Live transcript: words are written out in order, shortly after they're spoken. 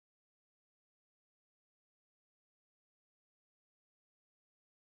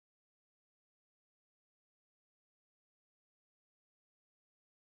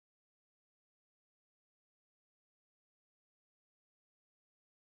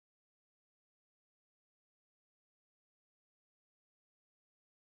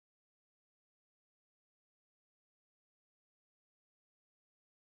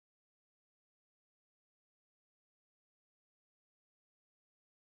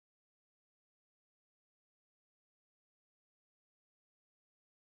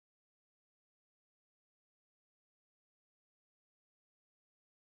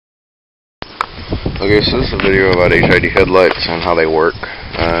Okay, so this is a video about h.i.d. headlights and how they work,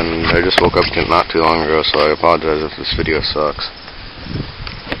 and I just woke up not too long ago, so I apologize if this video sucks.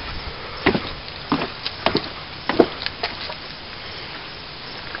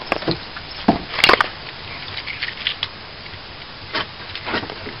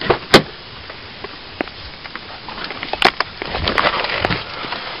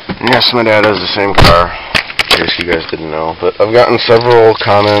 Yes, my dad has the same car, in case you guys didn't know, but I've gotten several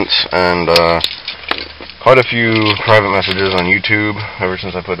comments and quite a few private messages on YouTube ever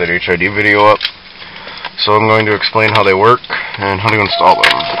since I put that h.i.d. video up. So I'm going to explain how they work and how to install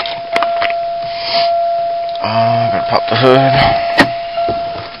them. I'm going to pop the hood,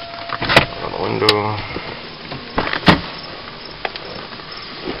 on the window.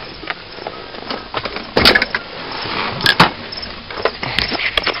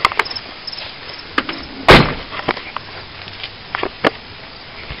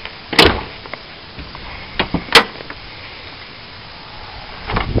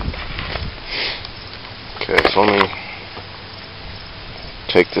 Okay, so let me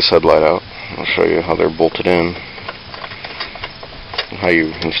take this headlight out. I'll show you how they're bolted in and how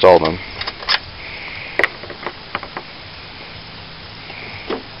you install them.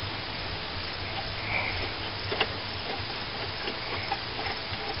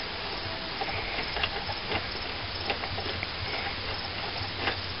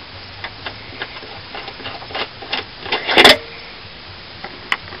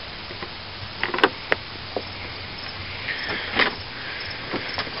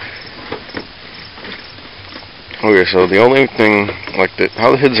 Okay, so the only thing,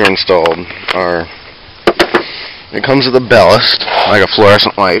 how the hoods are installed are, it comes with a ballast, like a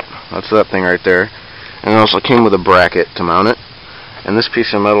fluorescent light, that's that thing right there, and it also came with a bracket to mount it, and this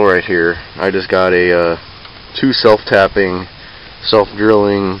piece of metal right here, I just got a 2 self-tapping,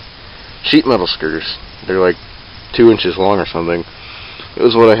 self-drilling sheet metal screws. They're like 2 inches long or something. It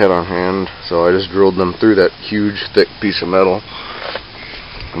was what I had on hand, so I just drilled them through that huge, thick piece of metal,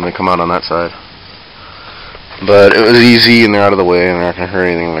 and they come out on that side. But it was easy, and they're out of the way, and they're not going to hurt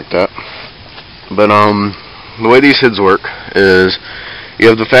anything like that. But the way these hoods work is you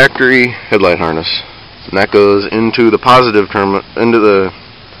have the factory headlight harness, and that goes into the positive terminal, into the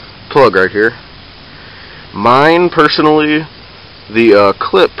plug right here. Mine, personally, the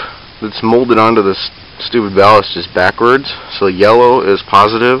clip that's molded onto this stupid ballast is backwards. So yellow is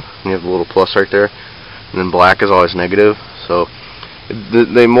positive, and you have the little plus right there, and then black is always negative. So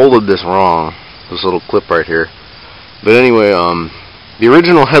they molded this wrong. This little clip right here. But anyway, the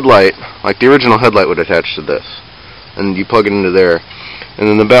original headlight would attach to this, and you plug it into there, and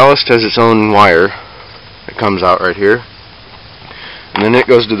then the ballast has its own wire that comes out right here, and then it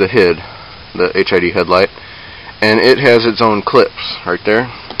goes to the HID, the h.i.d. headlight, and it has its own clips right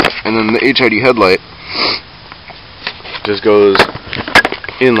there, and then the h.i.d. headlight just goes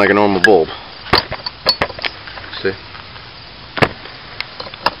in like a normal bulb. See?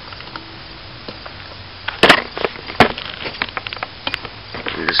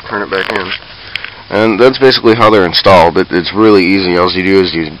 You just turn it back in, and that's basically how they're installed. It's really easy. All you do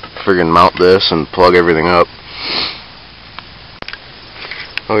is you friggin' mount this and plug everything up.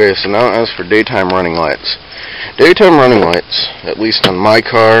 Okay, so now as for daytime running lights. Daytime running lights, at least on my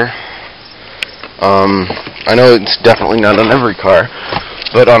car, I know it's definitely not on every car,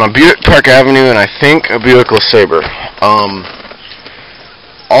 but on a Buick Park Avenue and I think a Buick LeSabre,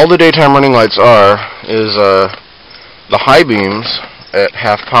 all the daytime running lights is the high beams at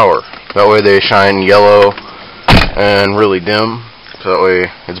half power. That way they shine yellow and really dim. So that way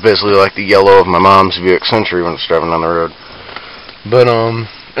it's basically like the yellow of my mom's Buick Century when it's driving down the road. But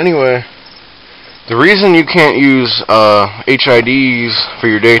anyway, the reason you can't use h.i.d.s for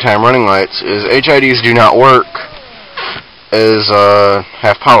your daytime running lights is h.i.d.s do not work as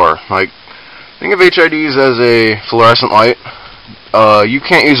half power. Like, think of h.i.d.s as a fluorescent light. You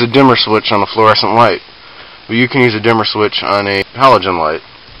can't use a dimmer switch on a fluorescent light, but you can use a dimmer switch on a halogen light.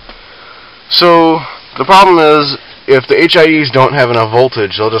 So the problem is, if the h.i.d.s don't have enough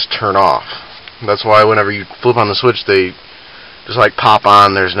voltage, they'll just turn off. That's why whenever you flip on the switch, they just like pop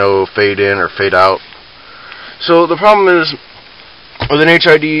on. There's no fade in or fade out. So the problem is, with an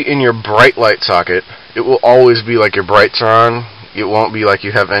h.i.d in your bright light socket, it will always be like your brights are on. It won't be like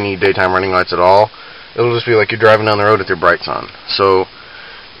you have any daytime running lights at all. It'll just be like you're driving down the road with your brights on. So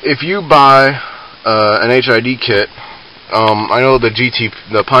if you buy an h.i.d kit, I know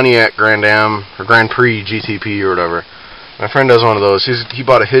the Pontiac Grand Am or Grand Prix GTP or whatever. My friend has one of those. He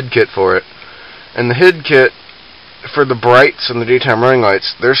bought a HID kit for it, and the HID kit for the brights and the daytime running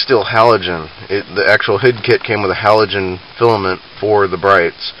lights, they're still halogen. The actual HID kit came with a halogen filament for the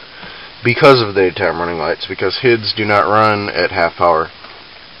brights. because of the daytime running lights, because HIDs do not run at half power.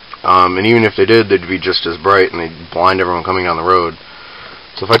 And even if they did, they'd be just as bright and they'd blind everyone coming down the road.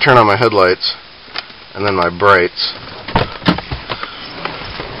 So if I turn on my headlights and then my brights,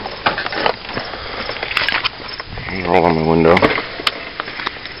 roll on my window.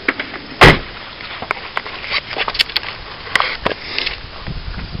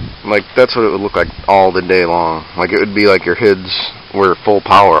 Like, that's what it would look like all the day long. Like, it would be like your HIDs were full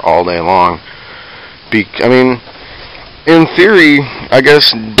power all day long. I mean, in theory, I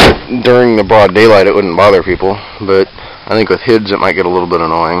guess during the broad daylight it wouldn't bother people, but I think with HIDs it might get a little bit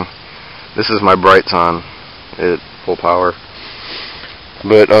annoying. This is my brights on at full power.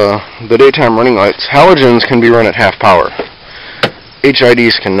 But the daytime running lights, halogens can be run at half power.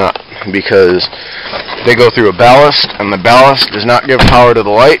 h.i.d.s cannot, because they go through a ballast, and the ballast does not give power to the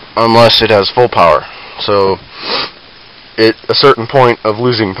light unless it has full power. So at a certain point of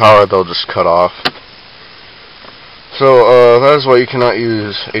losing power, they'll just cut off. So that is why you cannot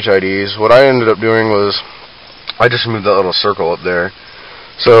use h.i.d.s. What I ended up doing was I just moved that little circle up there.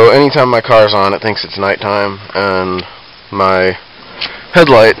 So anytime my car's on, it thinks it's nighttime, and my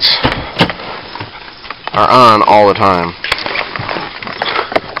headlights are on all the time.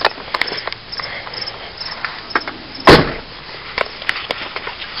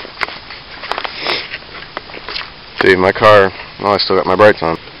 See, my car, well, I still got my brights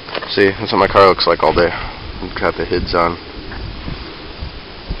on. See, that's what my car looks like all day. I've got the HIDs on.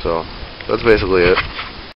 So, that's basically it.